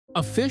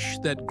A fish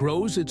that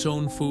grows its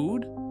own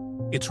food?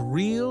 It's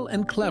real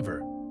and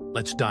clever.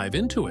 Let's dive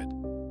into it.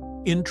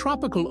 In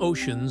tropical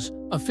oceans,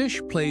 a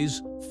fish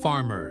plays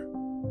farmer,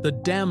 the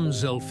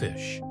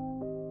damselfish.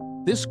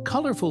 This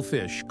colorful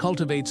fish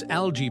cultivates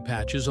algae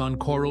patches on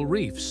coral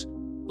reefs,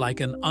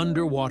 like an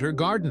underwater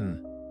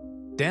garden.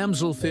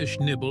 Damselfish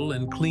nibble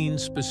and clean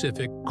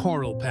specific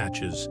coral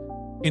patches,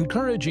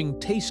 encouraging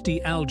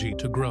tasty algae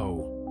to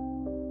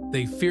grow.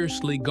 They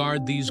fiercely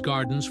guard these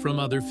gardens from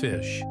other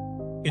fish,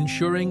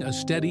 ensuring a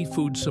steady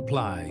food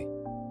supply.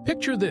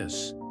 Picture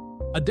this.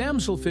 A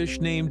damselfish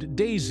named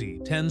Daisy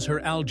tends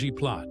her algae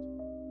plot.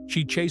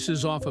 She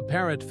chases off a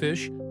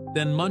parrotfish,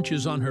 then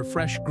munches on her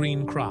fresh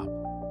green crop.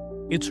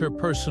 It's her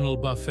personal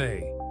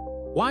buffet.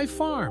 Why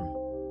farm?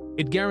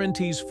 It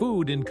guarantees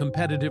food in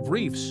competitive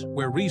reefs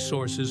where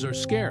resources are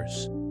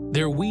scarce.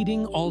 Their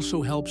weeding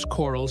also helps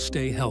corals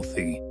stay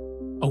healthy.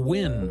 A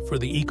win for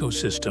the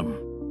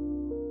ecosystem.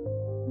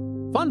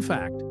 Fun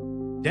fact,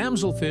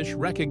 damselfish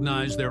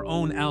recognize their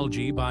own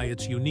algae by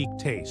its unique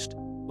taste,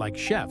 like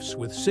chefs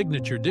with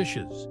signature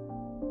dishes.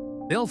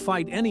 They'll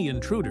fight any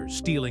intruder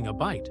stealing a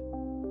bite.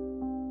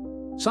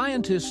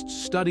 Scientists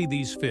study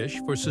these fish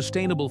for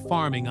sustainable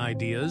farming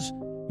ideas,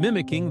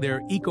 mimicking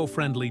their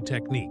eco-friendly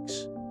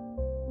techniques.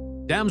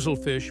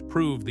 Damselfish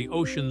prove the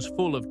ocean's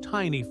full of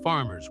tiny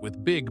farmers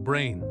with big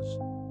brains.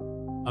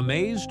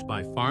 Amazed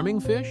by farming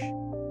fish?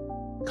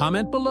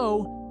 Comment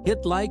below,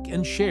 hit like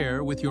and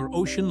share with your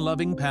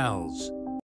ocean-loving pals.